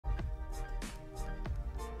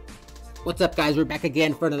What's up, guys? We're back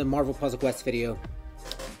again for another Marvel Puzzle Quest video.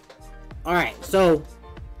 Alright, so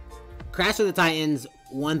Crash of the Titans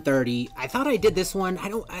 130. I thought I did this one.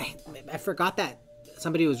 I forgot that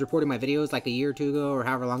somebody was reporting my videos like a year or two ago or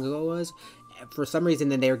however long ago it was. For some reason,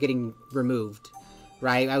 then they were getting removed.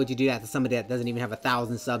 Right? Why would you do that to somebody that doesn't even have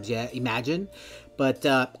 1,000 subs yet? Imagine. But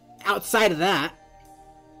outside of that,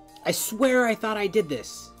 I swear I thought I did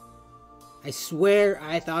this. I swear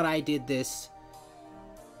I thought I did this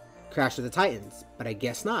Crash of the Titans, but I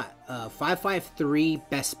guess not. 553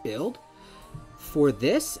 best build for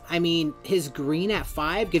this. I mean, his green at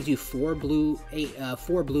 5 gives you 4 blue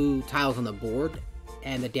tiles on the board,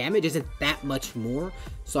 and the damage isn't that much more.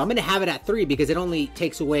 So I'm gonna have it at 3 because it only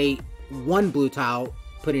takes away 1 blue tile,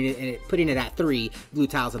 putting it at 3 blue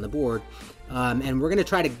tiles on the board. And we're gonna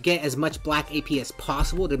try to get as much black AP as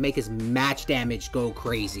possible to make his match damage go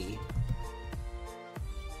crazy.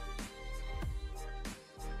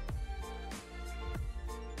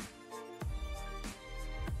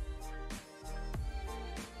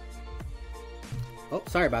 Oh,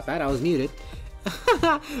 sorry about that. I was muted.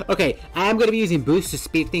 Okay, I am going to be using boost to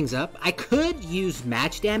speed things up. I could use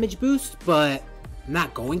match damage boost, but I'm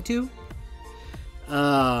not going to.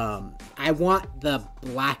 I want the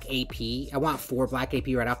black AP. I want 4 black AP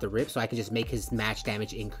right off the rip, so I can just make his match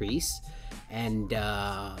damage increase. And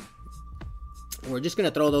we're just going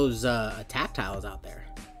to throw those attack tiles out there.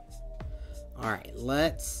 Alright,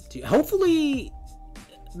 let's do... Hopefully,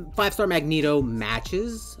 5-star Magneto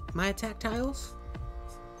matches my attack tiles.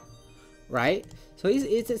 Right? So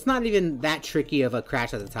it's not even that tricky of a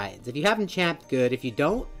Crash of the Titans. If you have him champed, good. If you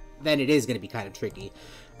don't, then it is going to be kind of tricky.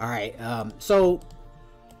 Alright, so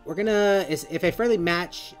we're going to... If a friendly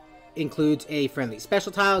match includes a friendly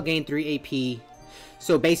special tile, gain 3 AP.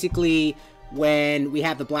 So basically, when we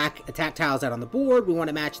have the black attack tiles out on the board, we want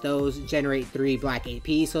to match those, generate 3 black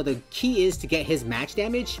AP. So the key is to get his match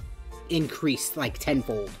damage increased like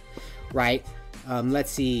tenfold. Right?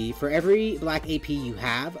 Let's see. For every black AP you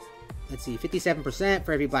have... Let's see, 57%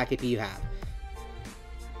 for every black AP you have.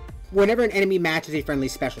 Whenever an enemy matches a friendly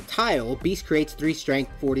special tile, Beast creates 3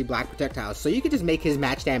 strength, 40 black projectiles. So you could just make his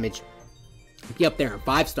match damage be up there in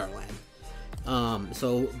 5-star land.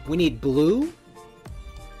 So we need blue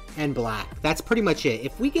and black. That's pretty much it.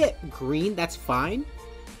 If we get green, that's fine.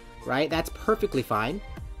 Right? That's perfectly fine.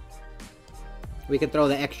 We can throw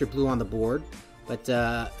the extra blue on the board. But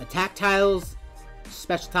attack tiles,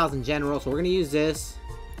 special tiles in general. So we're going to use this.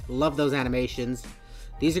 Love those animations.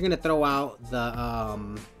 These are going to throw out the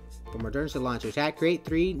from return to launcher attack. Create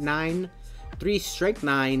 3 strength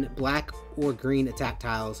 9 black or green attack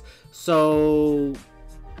tiles. So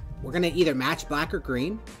we're going to either match black or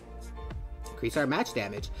green. Increase our match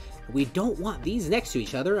damage. We don't want these next to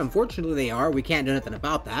each other. Unfortunately, they are. We can't do nothing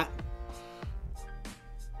about that.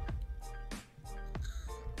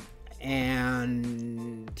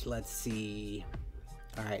 And let's see.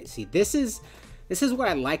 All right, see, this is what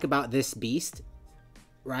I like about this beast,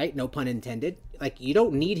 right? No pun intended. Like, you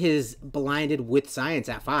don't need his blinded with science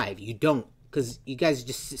at 5. You don't, because you guys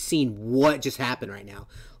just seen what just happened right now.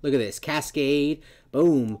 Look at this. Cascade,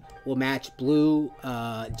 boom, will match blue,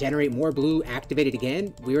 generate more blue, activate it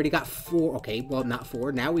again. We already got 4. Okay, well, not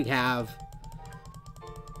 4. Now we have,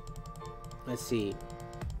 let's see.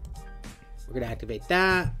 We're going to activate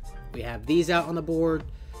that. We have these out on the board.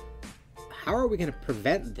 How are we going to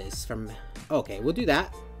prevent this from... Okay, we'll do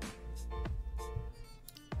that.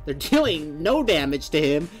 They're dealing no damage to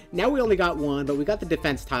him. Now we only got 1, but we got the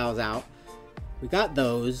defense tiles out. We got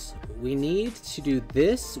those. We need to do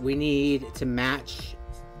this. We need to match...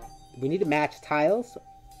 We need to match tiles.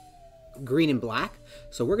 Green and black.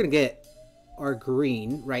 So we're going to get our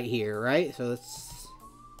green right here, right? So let's...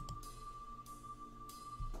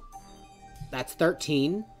 That's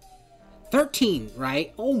 13. 13,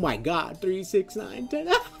 right? Oh my god. 3, 6, 9,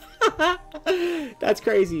 10... That's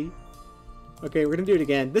crazy. Okay, we're gonna do it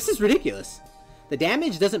again. This is ridiculous. The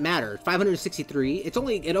damage doesn't matter. 563. It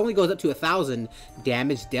only goes up to 1,000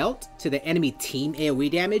 damage dealt to the enemy team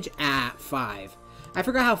AoE damage at 5. I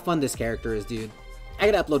forgot how fun this character is, dude. I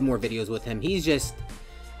gotta upload more videos with him. He's just...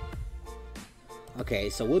 Okay,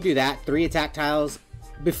 so we'll do that. 3 attack tiles.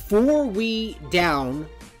 Before we down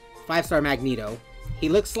 5-star Magneto, he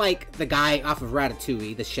looks like the guy off of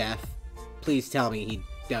Ratatouille, the chef. Please tell me he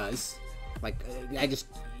does. Like,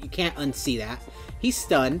 you can't unsee that. He's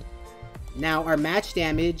stunned. Now our match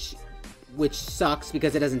damage, which sucks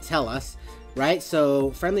because it doesn't tell us, right?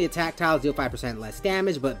 So friendly attack tiles deal 5% less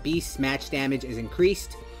damage, but Beast's match damage is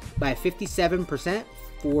increased by 57%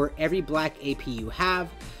 for every black AP you have.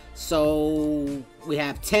 So we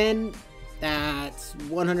have 10 That's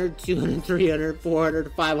 100, 200, 300,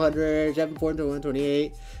 400, 500, 700,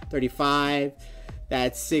 128, 35.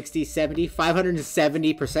 That's 60, 70,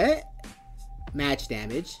 570% match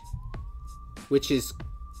damage. Which is...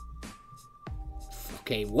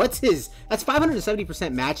 Okay, what's his... That's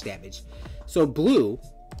 570% match damage. So blue...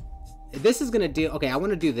 This is going to do... Okay, I want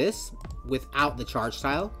to do this without the charge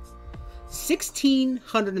tile.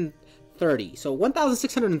 1,630. So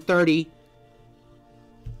 1,630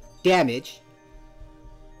 damage.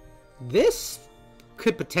 This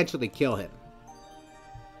could potentially kill him.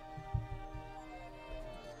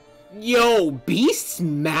 Yo, Beast's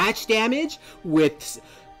match damage with...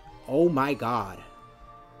 Oh my god.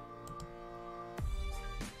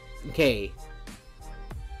 Okay.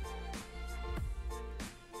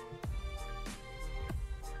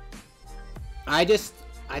 I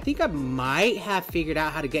think I might have figured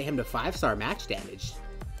out how to get him to 5-star match damage.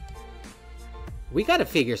 We gotta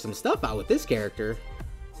figure some stuff out with this character.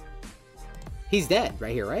 He's dead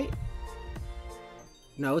right here, right?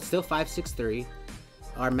 No, it's still 563.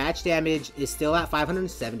 Our match damage is still at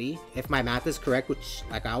 570, if my math is correct, which,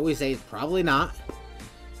 like I always say, is probably not.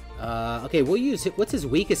 Okay, we'll use... What's his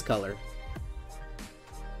weakest color?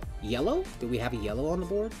 Yellow? Do we have a yellow on the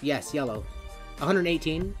board? Yes, yellow.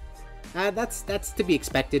 118. That's to be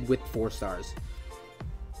expected with 4 stars.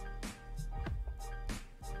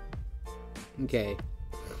 Okay.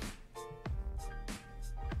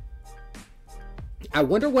 I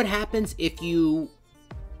wonder what happens if you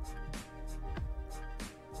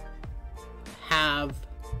have...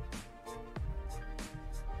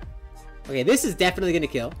 Okay, this is definitely gonna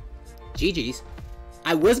kill. GG's.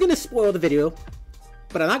 I was gonna spoil the video,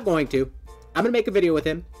 but I'm not going to. I'm gonna make a video with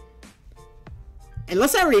him.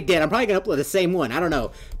 Unless I already did, I'm probably gonna upload the same one. I don't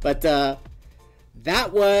know. But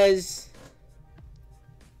that was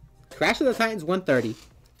Crash of the Titans 130.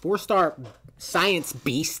 4-star Science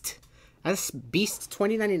Beast. That's Beast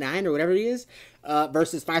 2099 or whatever he is.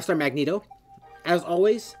 Versus 5-star Magneto. As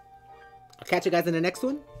always, I'll catch you guys in the next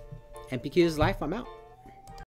one. MPQ is life. I'm out.